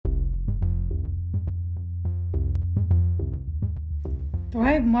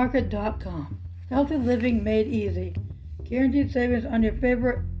ThriveMarket.com. Healthy living made easy. Guaranteed savings on your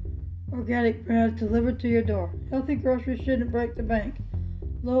favorite organic brands delivered to your door. Healthy groceries shouldn't break the bank.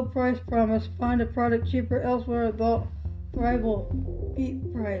 Low price promise. Find a product cheaper elsewhere. Thrive will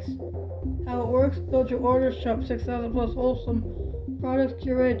beat price. How it works: build your order, shop 6,000 plus wholesome products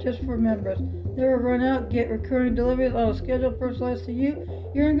curated just for members. Never run out. Get recurring deliveries on a schedule personalized to you.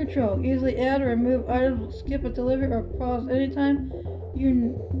 You're in control. Easily add or remove items, skip a delivery, or pause anytime. Your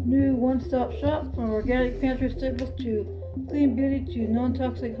new one-stop shop, from organic pantry staples to clean beauty to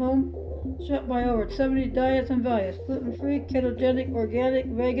non-toxic home. Shop by over 70 diets and values: gluten-free, ketogenic, organic,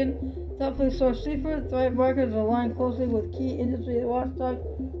 vegan, thoughtfully sourced seafood. Thrive Market is aligned closely with key industry watchdog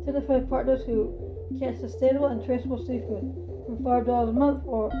certified partners who catch sustainable and traceable seafood. From $5 a month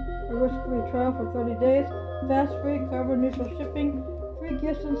for a risk-free trial for 30 days, fast, free, carbon-neutral shipping, free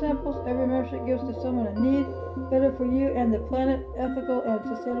gifts and samples. Every membership gives to someone in need. Better for you and the planet. Ethical and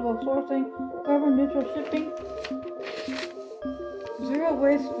sustainable sourcing. Carbon-neutral shipping. Zero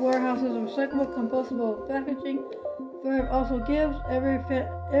waste warehouses and recyclable, compostable packaging. Thrive also gives. Every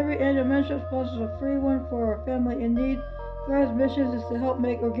annual membership sponsors a free one for a family in need. Thrive's mission is to help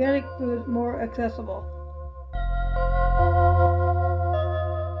make organic foods more accessible.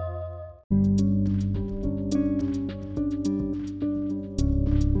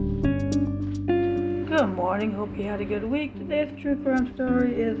 Good morning, hope you had a good week. Today's true crime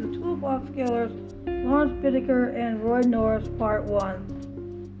story is the Toolbox killers, Lawrence Bittaker and Roy Norris, Part 1.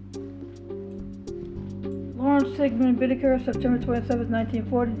 Lawrence Sigmund Bittaker, September 27,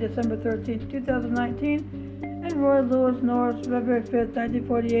 1940, December 13, 2019, and Roy Lewis Norris, February 5,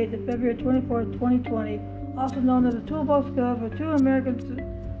 1948 to February 24, 2020, also known as the Toolbox killers, were two American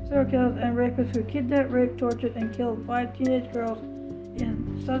serial killers and rapists who kidnapped, raped, tortured, and killed 5 teenage girls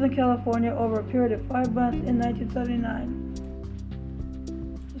in Southern California over a period of 5 months in 1979.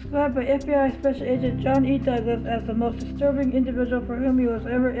 Described by FBI Special Agent John E. Douglas as the most disturbing individual for whom he was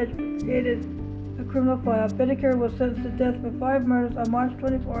ever created a criminal file, Bittaker was sentenced to death for 5 murders on March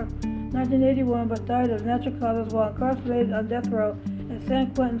 24, 1981, but died of natural causes while incarcerated on death row at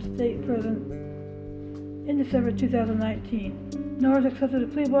San Quentin State Prison in December 2019. Norris accepted a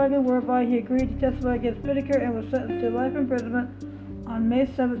plea bargain whereby he agreed to testify against Bittaker and was sentenced to life imprisonment on May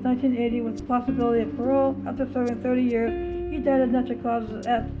 7, 1980, with the possibility of parole. After serving 30 years, he died of natural causes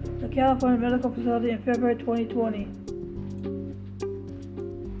at the California Medical Facility in February 2020.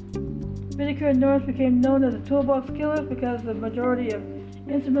 Bittaker and Norris became known as the Toolbox Killers because the majority of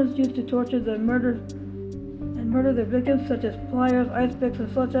instruments used to torture and murder their victims, such as pliers, ice picks, and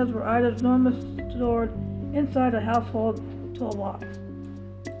sledgehammers, were items normally stored inside a household toolbox.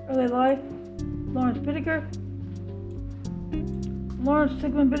 Early life: Lawrence Bittaker. Lawrence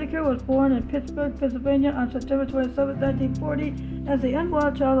Sigmund Bittaker was born in Pittsburgh, Pennsylvania on September 27, 1940, as the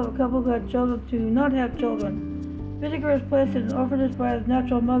unwanted child of a couple who had chosen to not have children. Bittaker was placed in an orphanage by his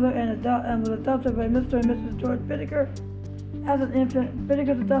natural mother and was adopted by Mr. and Mrs. George Bittaker. As an infant,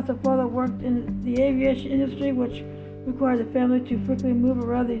 Bittaker's adoptive father worked in the aviation industry, which required the family to frequently move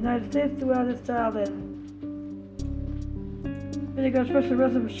around the United States throughout his childhood. Bittaker was first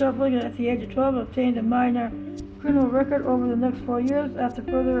arrested for shoplifting at the age of 12 and obtained a minor criminal record over the next 4 years after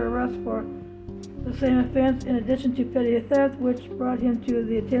further arrests for the same offense, in addition to petty theft, which brought him to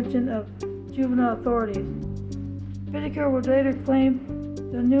the attention of juvenile authorities. Bittaker would later claim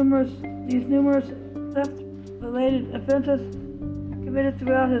these numerous theft-related offenses committed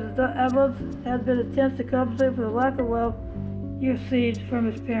throughout his adolescence had been attempts to compensate for the lack of love he received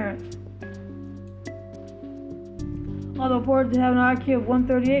from his parents. Although reported to have an IQ of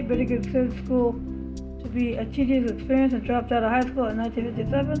 138, Bittaker considered school to be a tedious experience and dropped out of high school in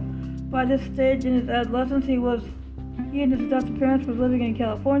 1957. By this stage in his adolescence, he and his adopted parents were living in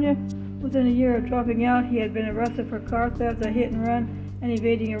California. Within a year of dropping out, he had been arrested for car theft, a hit and run, and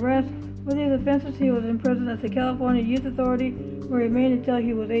evading arrest. For these offenses, he was imprisoned at the California Youth Authority, where he remained until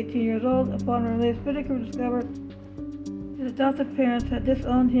he was 18 years old. Upon release, Bittaker discovered his adopted parents had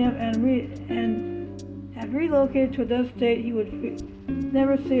disowned him and had relocated to another state. He would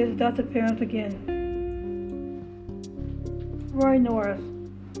never see his adopted parents again. Roy Norris.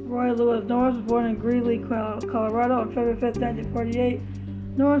 Roy Lewis Norris was born in Greeley, Colorado on February 5, 1948.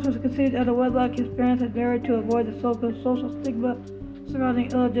 Norris was conceived out of wedlock. His parents had married to avoid the social stigma surrounding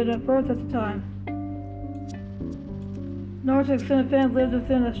illegitimate birth at the time. Norris' extended family lived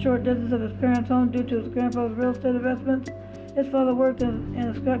within a short distance of his parents' home due to his grandfather's real estate investments. His father worked in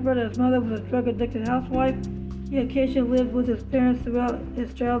a scrapyard and his mother was a drug-addicted housewife. He occasionally lived with his parents throughout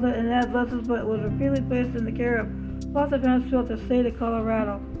his childhood and adolescence, but was repeatedly placed in the care of foster parents throughout the state of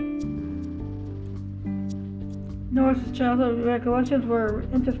Colorado. Norris's childhood recollections were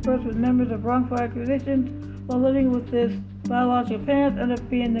interspersed with memories of wrongful accusations while living with his biological parents, ended up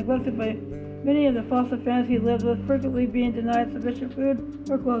being neglected by many of the foster families he lived with, frequently being denied sufficient food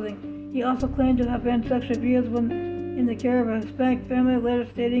or clothing. He also claimed to have been sexually abused when in the care of a Hispanic family, later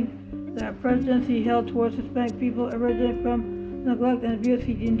stating that prejudice he held towards Hispanic people originated from neglect and abuse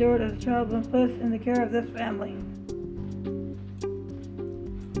he endured as a child when placed in the care of this family.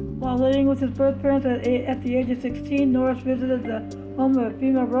 While living with his birth parents at the age of 16, Norris visited the home of a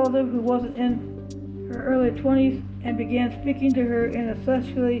female relative who wasn't in her early 20s and began speaking to her in a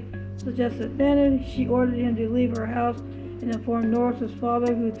sexually suggestive manner. She ordered him to leave her house and informed Norris's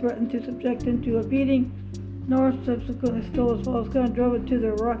father, who threatened to subject him to a beating. Norris subsequently stole his father's car and drove it to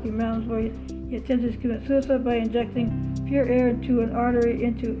the Rocky Mountains, where he attempted to commit suicide by injecting pure air into an artery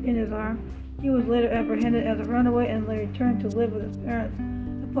in his arm. He was later apprehended as a runaway and returned to live with his parents.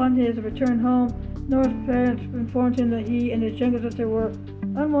 Upon his return home, Norris' parents informed him that he and his younger sister were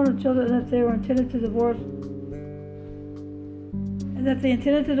unwanted children and that they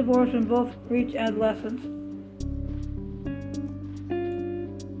intended to divorce when both reached adolescence.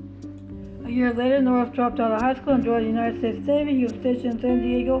 A year later, Norris dropped out of high school and joined the United States Navy. He was stationed in San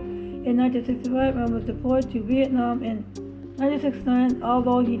Diego in 1965 and was deployed to Vietnam in 1969.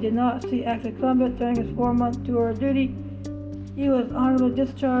 Although he did not see active combat during his 4-month tour of duty, he was honorably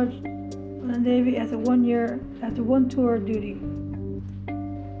discharged from the Navy after one tour of duty.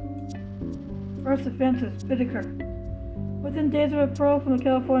 First offense is Bittaker. Within days of a parole from the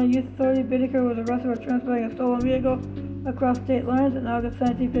California Youth Authority, Bittaker was arrested for transporting a stolen vehicle across state lines. In August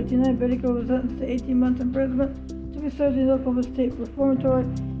 1959, Bittaker was sentenced to 18 months imprisonment to be served in the Oklahoma State Reformatory.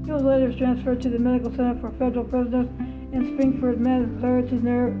 He was later transferred to the Medical Center for Federal Prisoners in Springfield, Missouri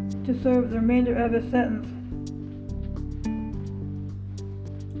to serve the remainder of his sentence.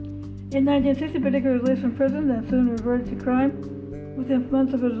 In 1960, Bittaker was released from prison and soon reverted to crime. Within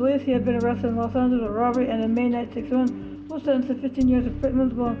months of his release, he had been arrested in Los Angeles for robbery, and in May 1961 was sentenced to 15 years of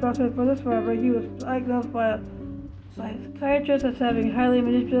imprisonment. While incarcerated for this robbery, he was diagnosed by a psychiatrist as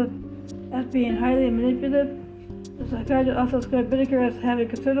being highly manipulative. The psychiatrist also described Bittaker as having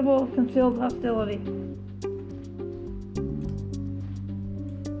considerable concealed hostility.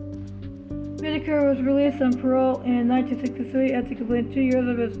 Bittaker was released on parole in 1963 after completing 2 years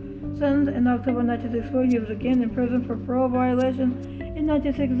of his sentence. In October 1964, he was again in prison for parole violation. In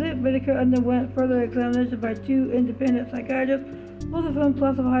 1966, Bittaker underwent further examination by 2 independent psychiatrists, both of whom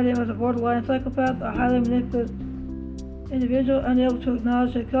classified him as a borderline psychopath, a highly manipulative individual unable to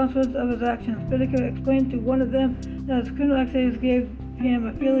acknowledge the consequences of his actions. Bittaker explained to one of them that his criminal activities gave him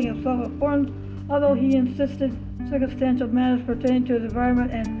a feeling of self-importance, although he insisted circumstantial matters pertaining to his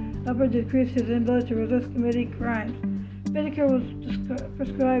environment and upwardly decreased his inability to resist committing crimes. Bittaker was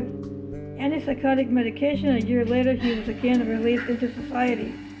prescribed antipsychotic medication. A year later, he was again released into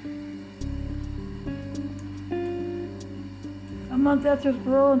society. A month after his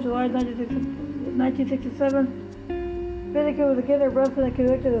parole in July 1967, Bittaker was again arrested and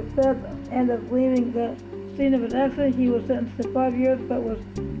convicted of theft and of leaving the scene of an accident. He was sentenced to 5 years but was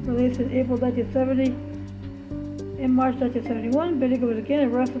released in April 1970. In March 1971, Bittaker was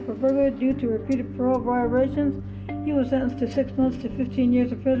again arrested for burglary due to repeated parole violations. He was sentenced to 6 months to 15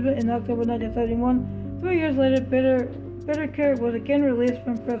 years imprisonment in October 1971. 3 years later, Bittaker was again released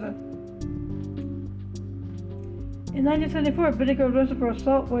from prison. In 1974, Bittaker was arrested for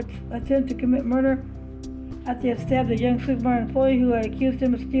assault with attempt to commit murder after he had stabbed a young supermarket employee who had accused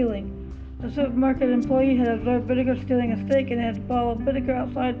him of stealing. The supermarket employee had observed Bittaker stealing a steak and had followed Bittaker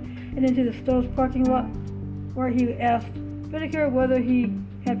outside and into the store's parking lot, where he asked Bittaker whether he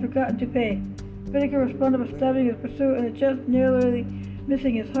had forgotten to pay. Bittaker responded by stabbing his pursuer in the chest, nearly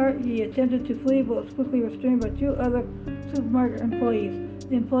missing his heart. He attempted to flee but was quickly restrained by 2 other supermarket employees.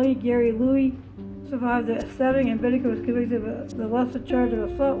 The employee, Gary Louie, survived the stabbing, and Bittaker was convicted of the lesser charge of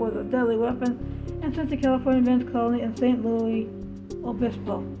assault with a deadly weapon and sent to California Men's Colony in St. Louis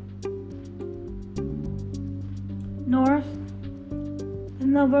Obispo. Norris.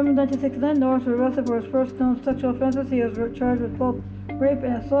 In November 1969, Norris was arrested for his first known sexual offenses. He was charged with both rape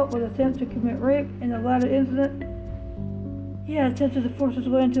and assault with attempt to commit rape. In the latter incident, he had attempted to force his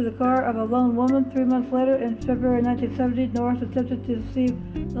way into the car of a lone woman. 3 months later, in February 1970, Norris attempted to deceive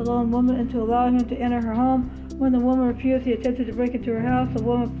the lone woman into allowing him to enter her home. When the woman refused, he attempted to break into her house. The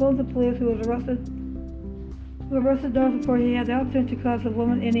woman phoned the police, who arrested Norris before he had the opportunity to cause the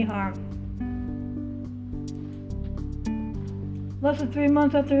woman any harm. Less than 3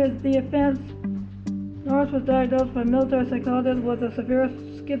 months after the offense, Norris was diagnosed by a military psychologist with a severe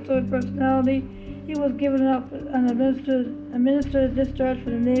schizoid personality. He He was given up an administered discharge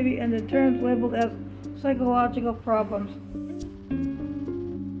from the Navy and the terms labeled as psychological problems.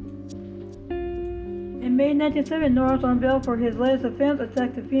 In May 1970, Norris, on bail for his latest offense,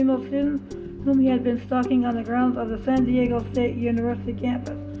 attacked a female student whom he had been stalking on the grounds of the San Diego State University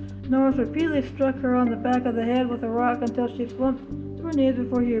campus. Norris repeatedly struck her on the back of the head with a rock until she slumped to her knees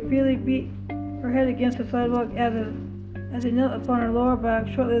before he repeatedly beat her head against the sidewalk as he knelt upon her lower back.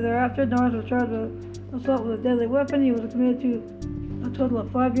 Shortly thereafter, Norris was charged with assault with a deadly weapon. He was committed to a total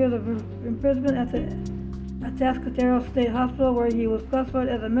of 5 years of imprisonment at the Atascadero State Hospital, where he was classified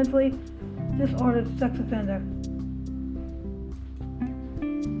as a mentally disordered sex offender.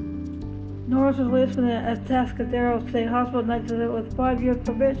 Norris was released from the Atascadero State Hospital in 1970 with 5 years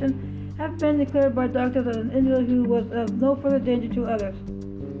probation, having been declared by doctors as an individual who was of no further danger to others.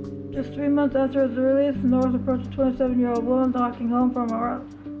 Just 3 months after his release, Norris approached a 27-year-old woman walking home from a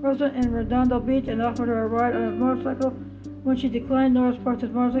restaurant in Redondo Beach and offered her a ride on his motorcycle. When she declined, Norris parked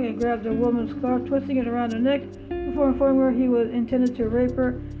his motorcycle and grabbed the woman's scarf, twisting it around her neck before informing her he was intended to rape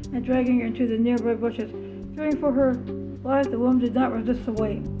her and dragging her into the nearby bushes. Fearing for her life, the woman did not resist the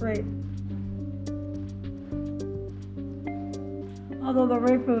rape. Although the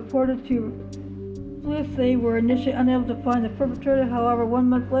rape was reported to police, they were initially unable to find the perpetrator. However, 1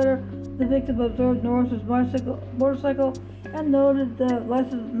 month later, the victim observed Norris's motorcycle and noted the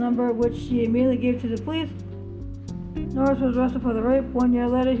license number, which she immediately gave to the police. Norris was arrested for the rape. 1 year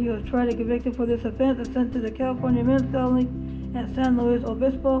later, he was tried and convicted for this offense and sent to the California Men's Colony at San Luis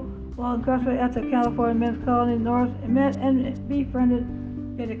Obispo. While incarcerated at the California Men's Colony, Norris met and befriended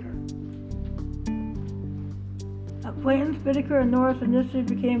Bittaker. Acquaintance: Bittaker and Norris initially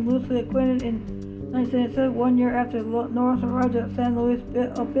became loosely acquainted in 1987, 1 year after Norris arrived at San Luis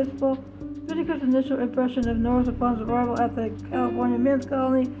Obispo. Bittaker's initial impression of Norris upon his arrival at the California Men's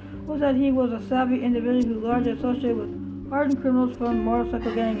Colony was that he was a savvy individual who largely associated with hardened criminals from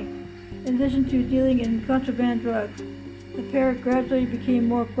motorcycle ganging, in addition to dealing in contraband drugs. The pair gradually became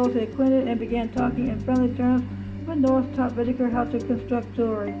more closely acquainted and began talking in friendly terms when Norris taught Bittaker how to construct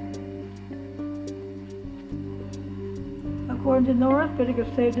jewelry. According to Norris, Bittaker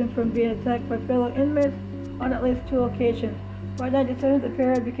saved him from being attacked by fellow inmates on at least 2 occasions. By 1970, the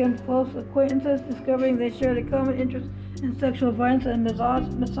pair had become close acquaintances, discovering they shared a common interest in sexual violence and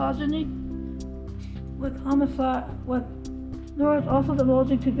misogyny, with Norris also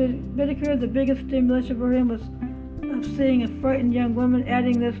divulging to Bittaker the biggest stimulation for him was of seeing a frightened young woman,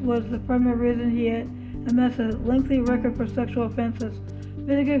 adding this was the primary reason he had amassed a lengthy record for sexual offenses.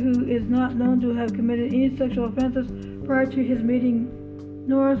 Bittaker, who is not known to have committed any sexual offenses prior to his meeting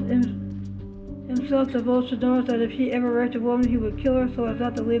Norris, himself divulged to Norris that if he ever raped a woman, he would kill her so as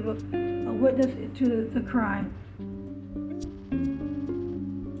not to leave a witness to the crime.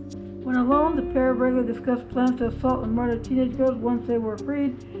 When alone, the pair regularly discussed plans to assault and murder teenage girls once they were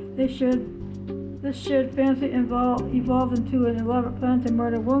freed. This shared fantasy evolved into an elaborate plan to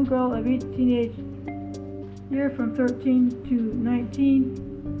murder one girl of each teenage year from 13 to 19.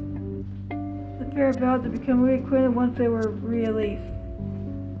 The pair vowed to become reacquainted once they were released.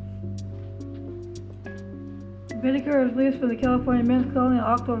 Bittaker was released from the California Men's Colony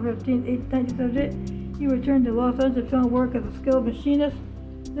on October 15, 1978. He returned to Los Angeles to film work as a skilled machinist.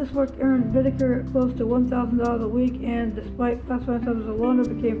 This work earned Bittaker close to $1,000 a week, and despite classifying himself as a loner,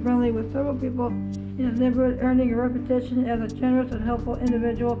 became friendly with several people in his neighborhood, earning a reputation as a generous and helpful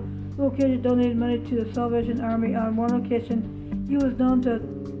individual who occasionally donated money to the Salvation Army. On one occasion, he was known to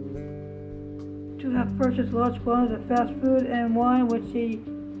have purchased large quantities of fast food and wine, which he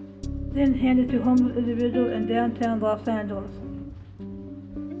then handed to homeless individuals in downtown Los Angeles.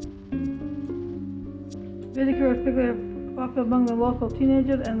 Bittaker was particularly popular among the local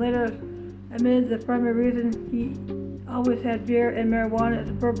teenagers and later admitted the primary reason he always had beer and marijuana at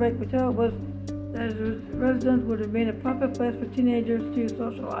the Burbank Hotel was that his residence would remain a popular place for teenagers to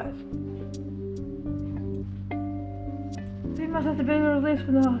socialize. 3 months after Bittaker was released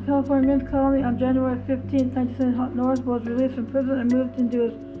from the California Men's Colony on January 15, 1970, Norris was released from prison and moved into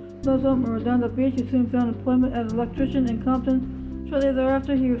his home in Redondo Beach. He soon found employment as an electrician in Compton. Shortly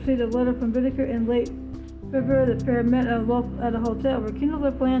thereafter, he received a letter from Bittaker. In late February, the pair met at a hotel, rekindled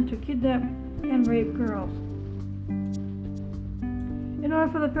their plan to kidnap and rape girls. In order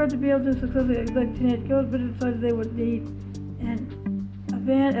for the pair to be able to successfully abduct teenage girls, Bittaker decided they would need a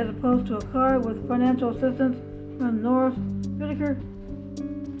van as opposed to a car. With financial assistance from Norris, Bittaker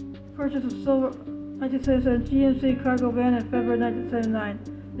purchased a silver 1977 GMC cargo van in February 1979.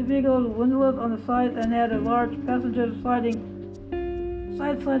 The vehicle was windowless on the sides and had a large passenger side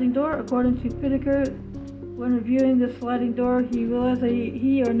sliding door. According to Bittaker, When reviewing the sliding door, he realized that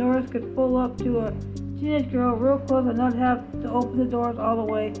he or Norris could pull up to a teenage girl real close and not have to open the doors all the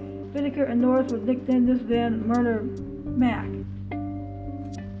way. Bittaker and Norris would nickname this van Murder Mac.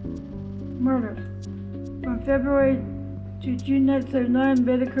 Murders. From February to June 1979,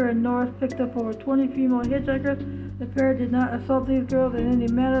 Bittaker and Norris picked up over 20 female hitchhikers. The pair did not assault these girls in any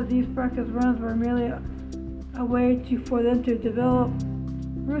manner. These practice runs were merely a way for them to develop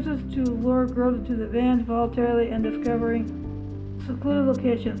ruses to lure girls into the vans voluntarily and discovering secluded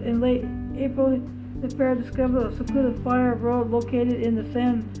locations. In late April, the pair discovered a secluded fire road located in the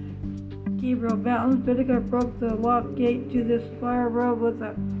San Gabriel Mountains. Bittaker broke the locked gate to this fire road with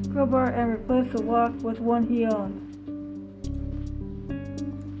a crowbar and replaced the lock with one he owned.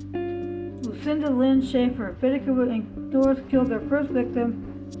 Lucinda Lynn Schaefer. Bittaker and Norris killed their first victim,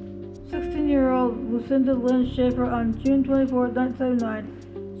 16-year-old Lucinda Lynn Schaefer, on June 24, 1979.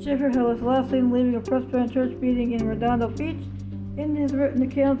 Schaefer was last seen leaving a Presbyterian church meeting in Redondo Beach. In his written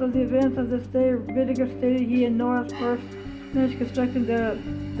accounts of the events of this day, Bittaker stated he and Norris first finished constructing the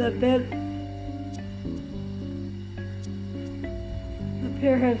bed the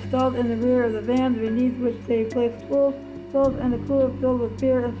pair had installed in the rear of the van, beneath which they placed tools, clothes, and a cooler filled with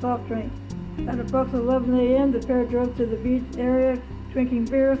beer and soft drinks. At approximately 11 a.m., the pair drove to the beach area, drinking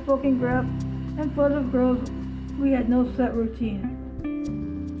beer, smoking grass, and fun of girls. We had no set routine.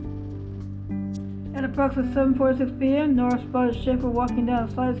 At approximately 7:46 p.m., Norris spotted Schaefer walking down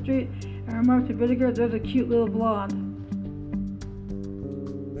a side street and remarked to Bittaker, "There's a cute little blonde."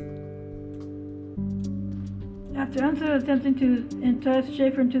 After attempting to entice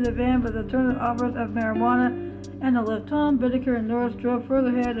Schaefer into the van with alternative offers of marijuana and a lift home, Bittaker and Norris drove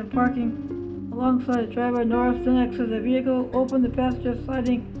further ahead and parking alongside the driver. Norris then exited the vehicle, opened the passenger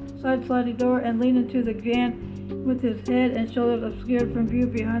side sliding door, and leaned into the van with his head and shoulders obscured from view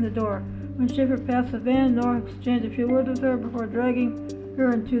behind the door. When Schaefer passed the van, Norris exchanged a few words with her before dragging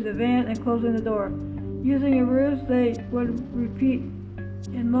her into the van and closing the door. Using a ruse they would repeat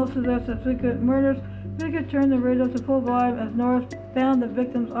in most of their subsequent murders, Bittaker turned the radio to full volume as Norris bound the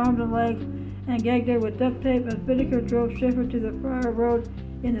victim's arms and legs and gagged her with duct tape as Bittaker drove Schaefer to the fire road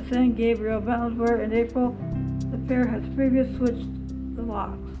in the San Gabriel Mountains, where in April the pair had previously switched the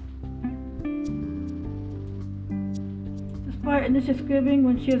locks. Despite initial screaming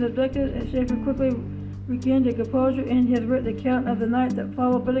when she was abducted, Schaefer quickly regained her composure. In his written account of the night that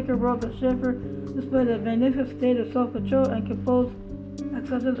followed, Bittaker wrote that Schaefer displayed a magnificent state of self-control and composed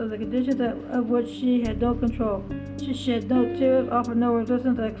acceptance of the conditions of which she had no control. She shed no tears, offered no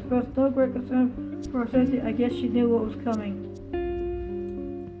resistance, and expressed no great concern for her safety. I guess she knew what was coming.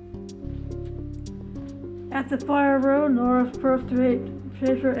 At the fire road, Norris first raped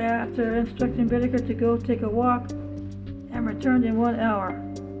Schaefer after instructing Bittaker to go take a walk, and returned in 1 hour.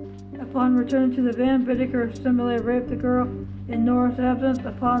 Upon returning to the van, Bittaker similarly raped the girl in Norris' absence.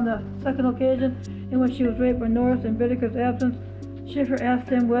 Upon the second occasion in which she was raped by Norris in Bittaker's absence, Schaefer asked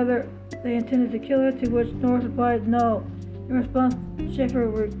him whether they intended to kill her, to which Norris replied no. In response, Schaefer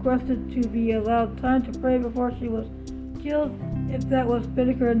requested to be allowed time to pray before she was killed, if that was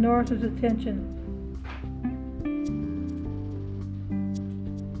Bittaker and Norris' intention.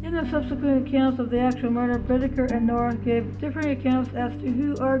 In the subsequent accounts of the actual murder, Bittaker and Norris gave differing accounts as to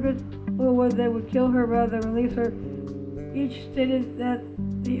who argued or whether they would kill her rather than release her. Each stated that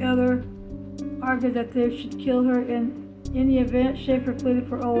the other argued that they should kill her. In any event, Schaefer pleaded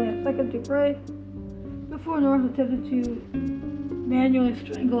for only a second to pray before Norris attempted to manually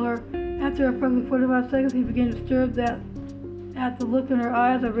strangle her. After approximately 45 seconds, he began disturbed at the look in her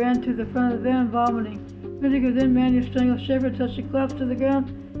eyes and ran to the front of the van, vomiting. Bittaker then manually strangled Schaefer until she collapsed to the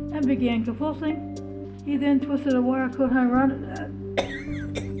ground and began convulsing. He then twisted a wire coat hung around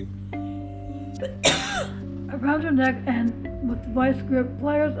her neck and with vice grip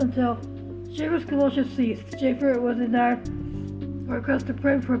pliers until Schaefer's convulsions ceased. Schaefer was denied a request to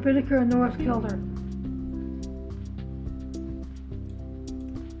pray before Bittaker and Norris killed her.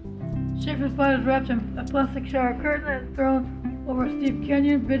 Schaefer's body was wrapped in a plastic shower curtain and thrown over a steep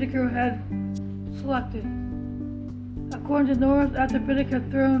canyon Bittaker had selected. According to Norris, after Bittaker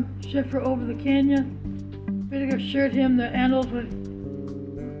had thrown Schaefer over the canyon, Bittaker assured him the animals would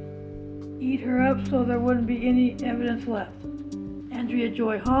eat her up so there wouldn't be any evidence left. Andrea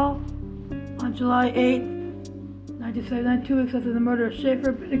Joy Hall. On July 8, 1979, 2 weeks after the murder of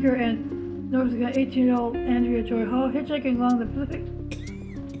Schaefer, Bittaker and Norris got 18-year-old Andrea Joy Hall hitchhiking along the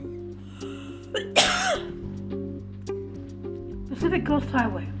Pacific Coast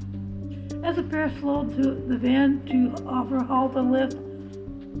Highway. As the pair slowed to the van to offer halt and lift,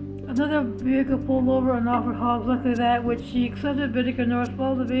 another vehicle pulled over and offered halt exactly that, which she accepted. Bittaker and Norris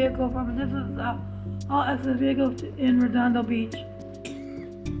followed the vehicle from a distance Hall exited the vehicle in Redondo Beach.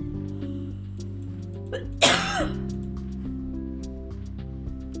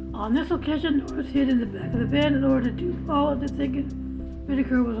 On this occasion, Norris hid in the back of the van in order to follow to thinking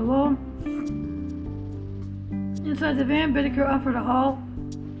Bittaker was alone. Inside the van, Bittaker offered Hall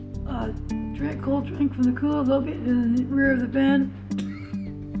a cold drink from the cooler located in the rear of the van.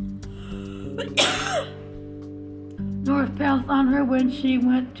 Norris pounced on her when she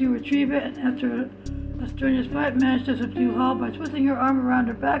went to retrieve it, and after a strenuous fight, managed to subdue Hall by twisting her arm around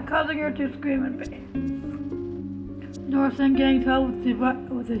her back, causing her to scream in pain. Norris then gagged Hall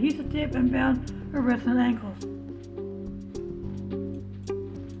with adhesive tape and bound her wrists and ankles.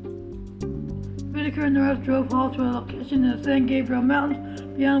 Bittaker and Norris drove Hall to a location in the San Gabriel Mountains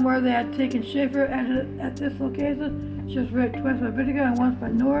beyond where they had taken Schaefer. At this location, she was raped twice by Bittaker and once by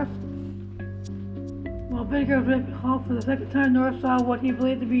Norris. While Bittaker was raping Hall for the second time, Norris saw what he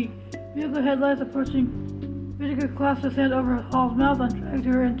believed to be vehicle headlights approaching. Bittaker clasped his hand over Hall's mouth and dragged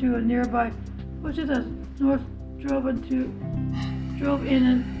her into a nearby bushes as Norris drove in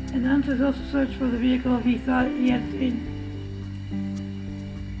an unsuccessful search for the vehicle he thought he had seen.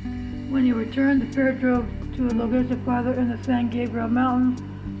 When he returned, the pair drove to a location farther in the San Gabriel Mountains.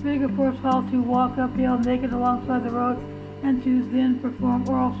 Bittaker forced Hall to walk uphill naked alongside the road and to then perform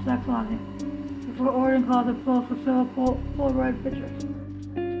oral sex on him, before ordering Hall to pose for several Polaroid pictures.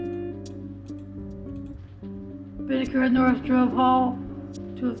 Bittaker and Norris drove Hall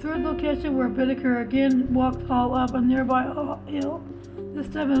to a third location where Bittaker again walked Hall up a nearby hill. This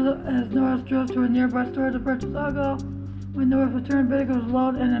time as Norris drove to a nearby store to purchase alcohol. When Norris returned, Bittaker was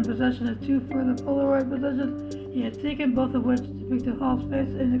alone and in possession of two further Polaroid possessions he had taken, both of which depicted Hall's face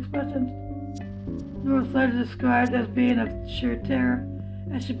and expressions. Norris later described as being of sheer terror.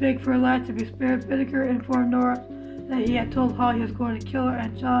 As she begged for her life to be spared, Bittaker informed Norris that he had told Hall he was going to kill her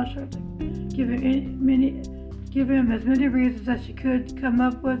and challenged her to give him as many reasons as she could come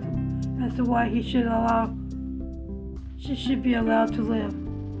up with as to why she should be allowed to live.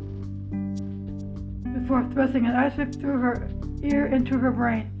 Before thrusting an ice pick through her ear into her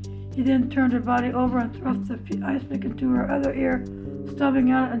brain, he then turned her body over and thrust the ice pick into her other ear,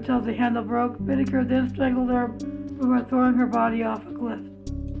 stomping on it until the handle broke. Bittaker then strangled her before throwing her body off a cliff.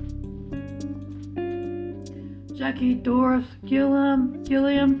 Jackie Doris Gilliam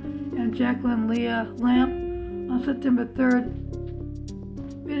and Jacqueline Leah Lamp. On September 3rd,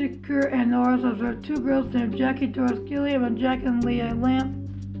 Bittaker and Norris observed two girls named Jackie Doris Gilliam and Jacqueline Leah Lamp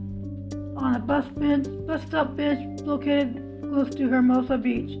on a bus stop bench located close to Hermosa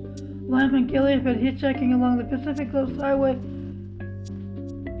Beach. Lamp and Gilliam had been hitchhiking along the Pacific Coast Highway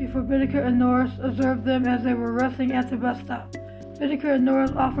before Bittaker and Norris observed them as they were resting at the bus stop. Bittaker and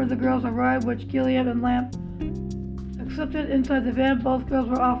Norris offered the girls a ride, which Gilliam and Lamp accepted. Inside the van, both girls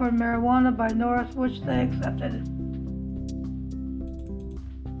were offered marijuana by Norris, which they accepted.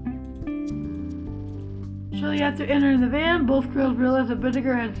 Shortly after entering the van, both girls realized that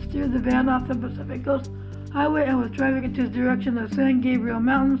Bittaker had steered the van off the Pacific Coast Highway and was driving into the direction of the San Gabriel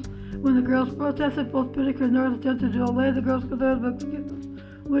Mountains. When the girls protested, both Bittaker and Norris attempted to allay the girls' concerns with excuses,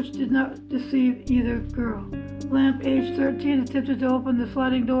 which did not deceive either girl. Lamp, aged 13, attempted to open the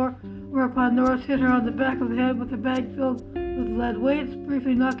sliding door, whereupon Norris hit her on the back of the head with a bag filled with lead weights,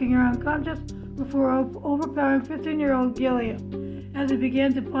 briefly knocking her unconscious before overpowering 15-year-old Gilliam. As he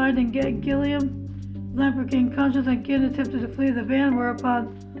began to bind and gag Gilliam, Lamp regained conscious and again attempted to flee the van,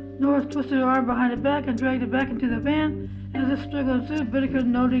 whereupon Norris twisted her arm behind her back and dragged her back into the van. As this struggle ensued, Bittaker,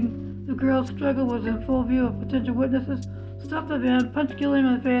 noting the girl's struggle was in full view of potential witnesses, stopped the van, punched Gilliam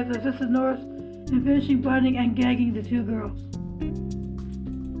in the face, and assisted Norris in finishing binding and gagging the two girls.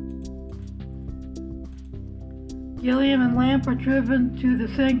 Gilliam and Lamp were driven to the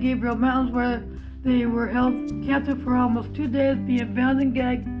San Gabriel Mountains, where they were held captive for almost 2 days, being bound and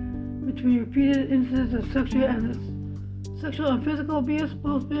gagged between repeated incidents of sexual and physical abuse.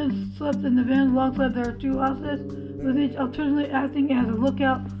 Both men slept in the van alongside their two hostages, with each alternately acting as a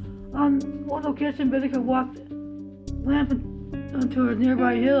lookout. On one occasion, Bittaker walked Lamp onto a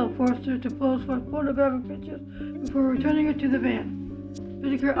nearby hill and forced her to pose for photographic pictures before returning her to the van.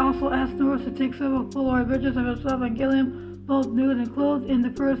 Bittaker also asked Norris to take several Polaroid pictures of himself and Gilliam, both nude and clothed. In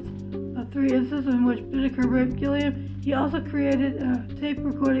the first of 3 instances in which Bittaker raped Gilliam, he also created a tape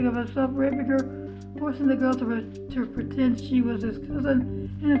recording of himself raping her, forcing the girl to pretend she was his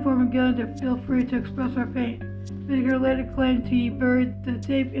cousin and informing Gilliam to feel free to express her pain. Bittaker later claimed he buried the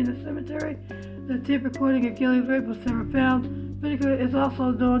tape in the cemetery. The tape recording of Gilliam's rape was never found. Bittaker is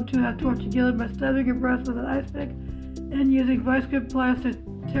also known to have tortured Gilliam by stabbing her breast with an ice pick and using vice grip pliers to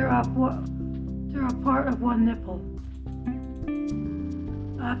tear a part of one nipple.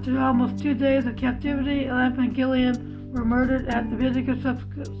 After almost 2 days of captivity, Lamp and Gilliam were murdered at the Bittaker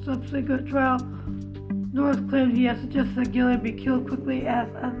subsequent trial. Norris claimed he had suggested that Gilliam be killed quickly as,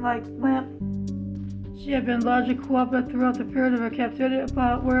 unlike Lamp, she had been largely cooperative throughout the period of her captivity,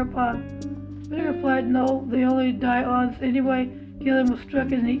 whereupon Bittaker replied, "No, they only die honest anyway." Gilliam was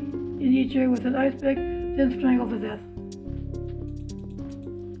struck in each ear with an ice pick, then strangled to death.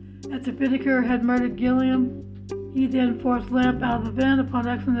 After Bittaker had murdered Gilliam, he then forced Lamp out of the van. Upon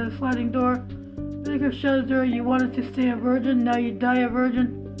exiting the sliding door, Bittaker shouted to her, "You wanted to stay a virgin, now you die a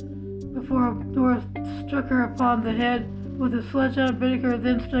virgin." Before Norris struck her upon the head with a sledgehammer, Bittaker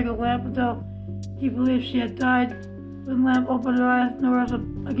then strangled Lamp until he believed she had died. When Lamp opened her eyes, Norris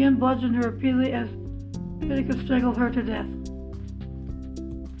again bludgeoned her repeatedly as Bittaker strangled her to death.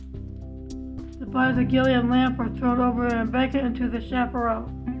 The bodies of Gilliam and Lamp were thrown over an embankment into the chaparral.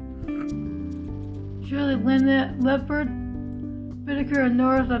 Shirley Lynette Ledford, Bittaker and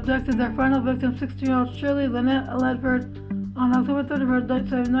Norris abducted their final victim, 16-year-old Shirley Lynette Ledford. On October 31st,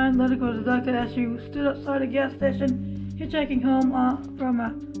 1979, Ledford was abducted as she stood outside a gas station, hitchhiking home from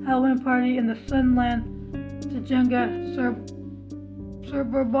a Halloween party in the Sunland Tujunga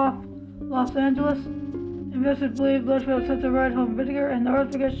suburb of Los Angeles. Investigators believe Ledford was sent to ride home Bittaker and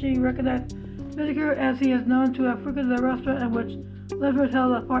Norris because she recognized Bittaker, as he is known to have frequented the restaurant in which Ledford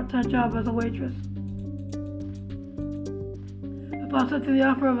held a part-time job as a waitress. Upon accepting the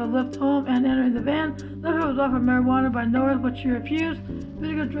offer of a lift home and entering the van, Ledford was offered marijuana by Norris, but she refused.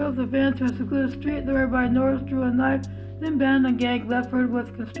 Bittaker drove the van to a secluded street, whereby Norris drew a knife, then bound and gagged Ledford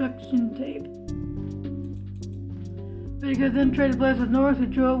with construction tape. Bittaker then traded places with Norris, who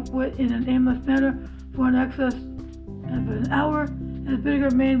drove in an aimless manner for an excess of an hour, as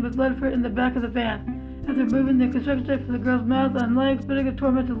Bittaker remained with Ledford in the back of the van. After moving the construction tape from the girl's mouth and legs, Bittaker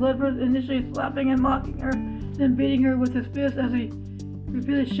tormented Ledford, initially slapping and mocking her, then beating her with his fist as he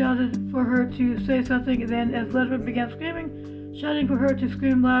repeatedly shouted for her to say something. Then, as Ledford began screaming, shouting for her to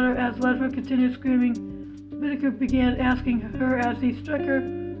scream louder. As Ledford continued screaming, Bittaker began asking her as he struck her,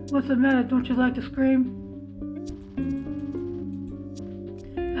 "What's the matter? Don't you like to scream?"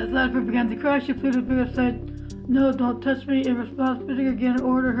 As Ledford began to cry, she pleaded. Bittaker said, "No, don't touch me." In response, Bittaker again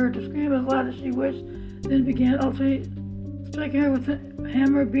ordered her to scream as loud as she wished, then began alternately striking her with a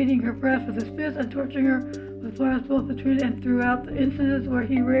hammer, beating her breast with his fist, and torturing her with fires both between and throughout the incidents where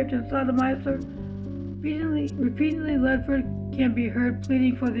he raped and sodomized her. Repeatedly, Ledford can be heard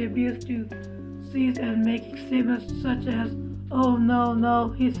pleading for the abuse to cease and making statements such as, "Oh, no, no."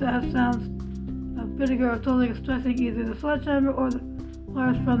 He says sounds of Bittaker are totally extracting either the sledgehammer or the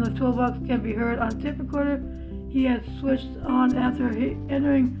pliers from the toolbox can be heard on tape recorder. He had switched on after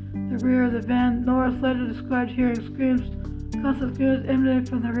entering the rear of the van. Norris later described hearing screams, constant screams emanating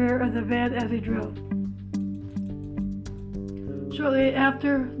from the rear of the van as he drove. Shortly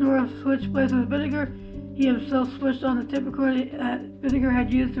after Norris switched places with Bittaker, he himself switched on the tape recorder that Bittaker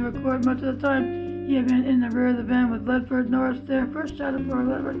had used to record much of the time he had been in the rear of the van with Ledford. Norris there first shouted for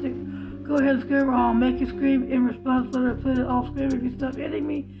Ledford to go ahead and scream, or I'll make you scream. In response, Ledford pleaded, "I'll scream if you stop hitting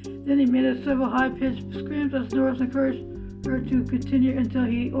me." Then he made several high-pitched screams as Norris encouraged her to continue until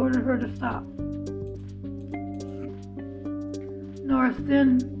he ordered her to stop. Norris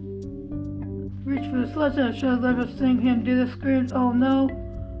then reached for the sledgehammer and showed Ledford, seeing him do the screams, "Oh no."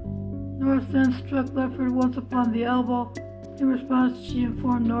 Norris then struck Ledford once upon the elbow. In response, she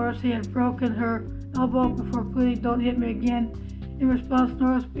informed Norris he had broken her elbow before pleading, "Don't hit me again." In response,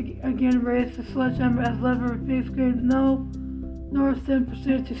 Norris again raised the sledgehammer as Ledford repeatedly screamed, "No." Norris then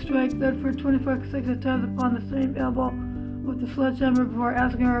proceeded to strike Ledford 25 consecutive times upon the same elbow with the sledgehammer before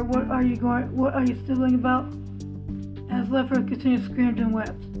asking her, What are you stibbling about?" As Ledford continued screamed and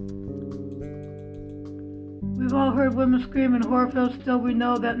wept. We've all heard women scream in horror films, still we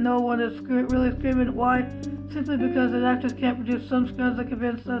know that no one is really screaming. Why? Simply because the actors can't produce some screams that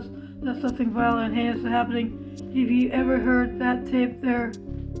convince us that something violent and heinous is happening. If you ever heard that tape, there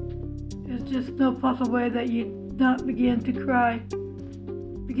is just no possible way that you'd not begin crying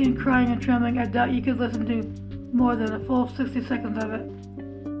and trembling. I doubt you could listen to more than a full 60 seconds of it.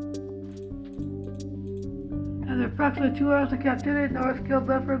 After approximately 2 hours of captivity, Norris killed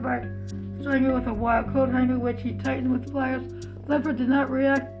Ledford by strangling her with a wire coat hanger, which he tightened with pliers. Ledford did not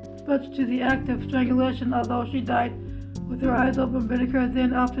react much to the act of strangulation, although she died with her eyes open. Bittaker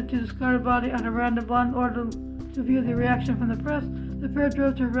then opted to discard her body on a random blonde in order to view the reaction from the press. The pair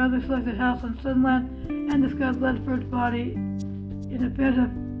drove to a randomly selected house in Sunland and discovered Ledford's body in a bed of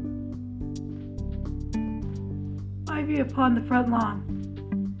ivy upon the front lawn.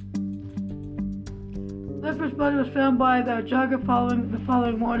 Ledford's body was found by the jogger the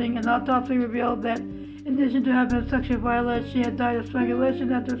following morning. An autopsy revealed that, in addition to having been sexually violated, she had died of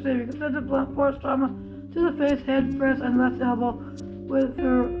strangulation after receiving extensive blunt force trauma to the face, head, breast, and left elbow, with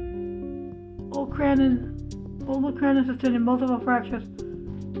her olecranon sustaining multiple fractures.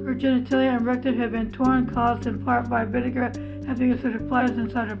 Her genitalia and rectum had been torn, caused in part by Bittaker having inserted pliers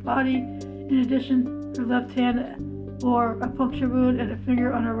inside her body. In addition, her left hand bore a puncture wound, and a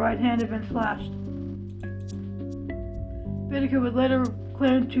finger on her right hand had been slashed. Bittaker would later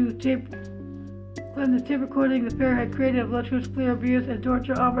claim the tape recording the pair had created of lecherous, clear abuse and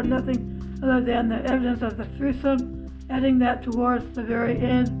torture offered nothing other than the evidence of the threesome, adding that towards the very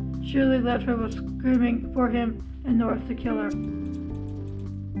end, surely Ledford was screaming for him and Norris to kill her.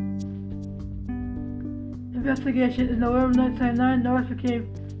 Investigation. In November 1999, Norris became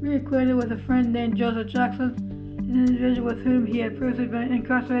reacquainted with a friend named Joseph Jackson, an individual with whom he had previously been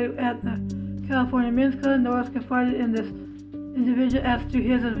incarcerated at the California Men's Club. Norris confided in this individual as to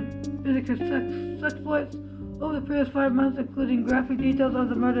his and Bittaker's exploits over the previous 5 months, including graphic details of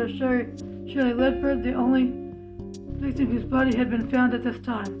the murder of Shirley Ledford, the only victim whose body had been found at this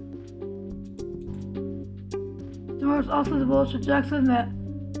time. Norris also divulged to Jackson that,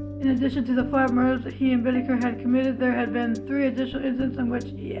 in addition to the 5 murders that he and Bittaker had committed, there had been 3 additional incidents in which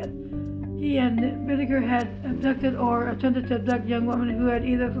he and Bittaker had abducted or attempted to abduct young women who had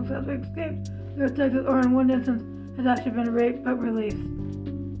either successfully escaped their abductors or, in one instance, had actually been raped but released.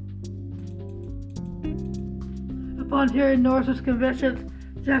 Upon hearing Norris's confessions,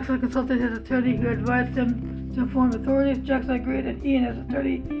 Jackson consulted his attorney, who advised him to inform authorities. Jackson agreed, and he and his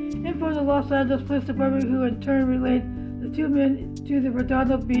attorney informed the Los Angeles Police Department, who in turn relayed the 2 men to the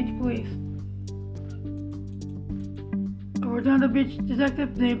Redondo Beach Police. A Redondo Beach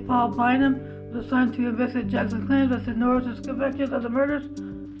detective named Paul Bynum was assigned to investigate Jackson's claims as to Norris's convictions of the murders,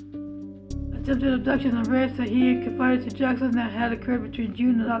 attempted abductions, and rapes that he had confided to Jackson that had occurred between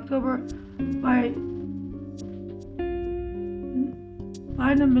June and October.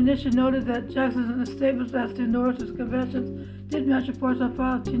 Bynum initially noted that Jackson's statements as to Norris's confessions did match reports on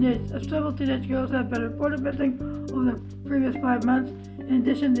file of several teenage girls had been reported missing over the previous 5 months. In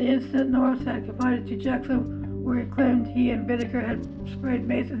addition, the incident Norris had confided to Jackson, where he claimed he and Bittaker had sprayed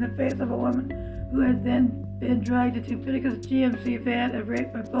mace in the face of a woman who had then been dragged into Bittaker's GMC van and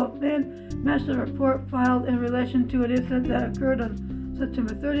raped by both men, matched a report filed in relation to an incident that occurred on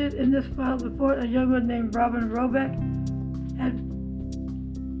September 30th. In this filed report, a young woman named Robin Robeck had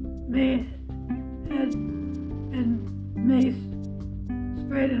been mace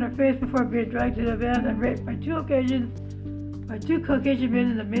sprayed in her face before being dragged to the van and raped by 2 Caucasian men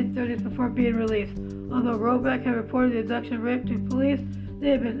in the mid-30s before being released. Although Robeck had reported the abduction and rape to police, they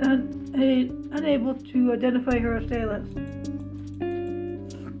had been unable to identify her assailants.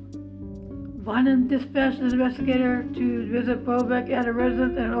 Bynum dispatched an investigator to visit Robeck at a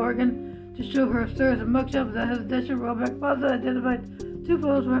residence in Oregon to show her a series of mugshots. Without hesitation, Robeck positively identified 2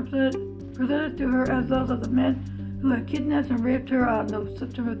 photos presented to her as those of the men who had kidnapped and raped her on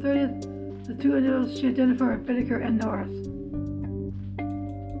September 30th. The 2 individuals she identified were Bittaker and Norris.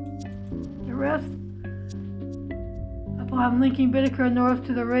 The rest, upon linking Bittaker and Norris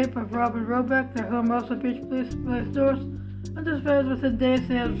to the rape of Robin Robeck, the Hermosa Beach Police released Norris under surveillance. Within days,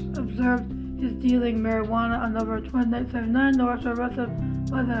 they have observed his dealing marijuana. On November 20, 1979, Norris was arrested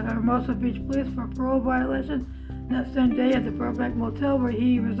by the Hermosa Beach Police for parole violation. That same day, at the Burbank Motel where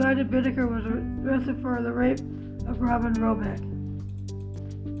he resided, Bittaker was arrested for the rape of Robin Robeck.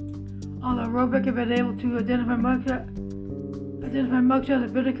 Although Robeck had been able to identify mugshots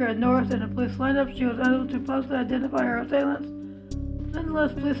of Bittaker and Norris in a police lineup, she was unable to positively identify her assailants.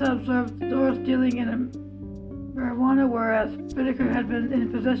 Nonetheless, police had observed Norris dealing in marijuana, whereas Bittaker had been in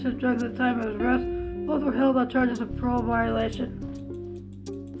possession of drugs at the time of his arrest. Both were held on charges of parole violation.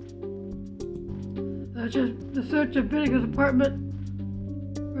 The search of Bittaker's apartment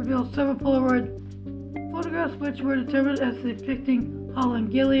revealed several Polaroid photographs which were determined as depicting Hall and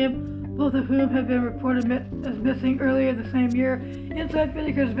Gilliam, both of whom had been reported as missing earlier the same year. Inside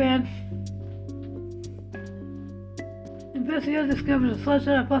Bittaker's van, investigators discovered a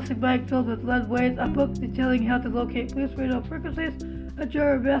sledgehammer, a plastic bag filled with lead weights, a book detailing how to locate police radio frequencies, a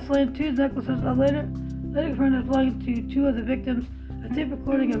jar of Vaseline, 2 necklaces, a later furniture belonging to 2 of the victims, a tape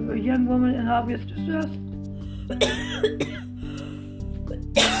recording of a young woman in obvious distress,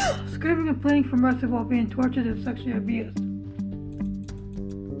 screaming and pleading for mercy while being tortured and sexually abused.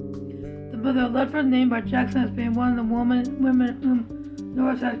 The mother of Ledford, named by Jackson as being one of the women whom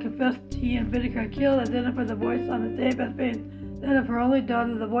Norris had confessed he and Bittaker had killed, identified the voice on the tape as being that of her only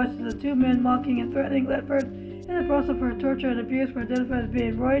daughter. The voices of 2 men mocking and threatening Ledford in the process for torture and abuse were identified as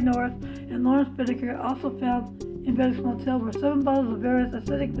being Roy Norris and Lawrence Bittaker, also found in Bittaker's motel were 7 bottles of various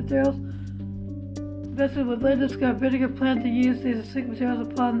acidic materials. Investigators would later discover Bittaker planned to use these acidic materials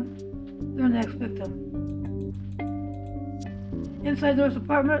upon their next victim. Inside Norris'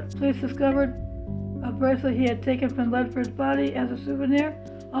 apartment, police discovered a bracelet he had taken from Ledford's body as a souvenir.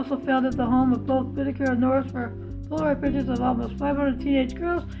 Also found at the home of both Bittaker and Norris were Polaroid pictures of almost 500 teenage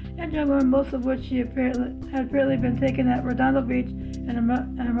girls and young women, most of which had apparently been taken at Redondo Beach and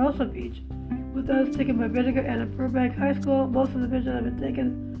Hermosa Beach, with others taken by Bittaker at a Burbank High School. Most of the pictures had been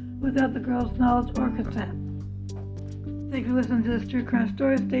taken without the girls' knowledge or consent. Thanks for listening to this true crime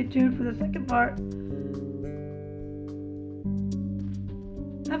story. Stay tuned for the second part.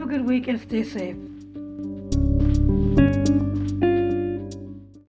 Have a good week and stay safe.